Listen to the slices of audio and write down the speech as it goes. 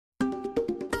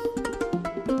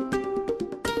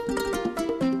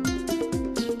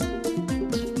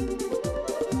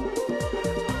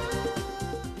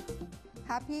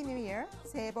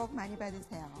복 많이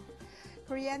받으세요.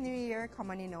 Korean New Year,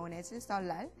 commonly known as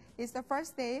Seollal, is the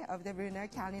first day of the lunar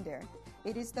calendar.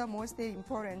 It is the most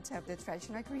important of the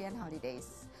traditional Korean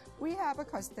holidays. We have a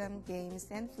custom games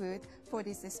and food for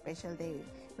this special day.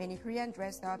 Many Koreans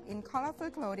dress up in colorful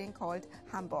clothing called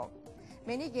hanbok.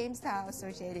 Many games are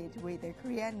associated with the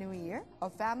Korean New Year, a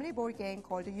family board game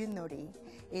called Yunori.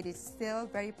 It is still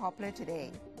very popular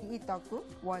today. Eat tteokguk.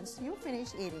 Once you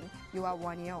finish eating, you are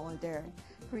 1 year older.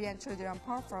 Korean children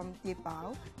perform deep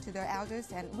bow to their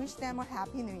elders and wish them a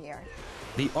Happy New Year.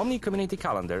 The Omni Community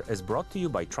Calendar is brought to you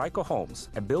by Trico Homes,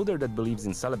 a builder that believes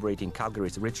in celebrating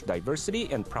Calgary's rich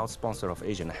diversity and proud sponsor of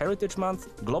Asian Heritage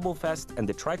Month, Global Fest, and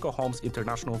the Trico Homes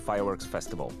International Fireworks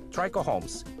Festival. Trico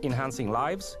Homes, enhancing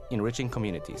lives, enriching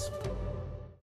communities.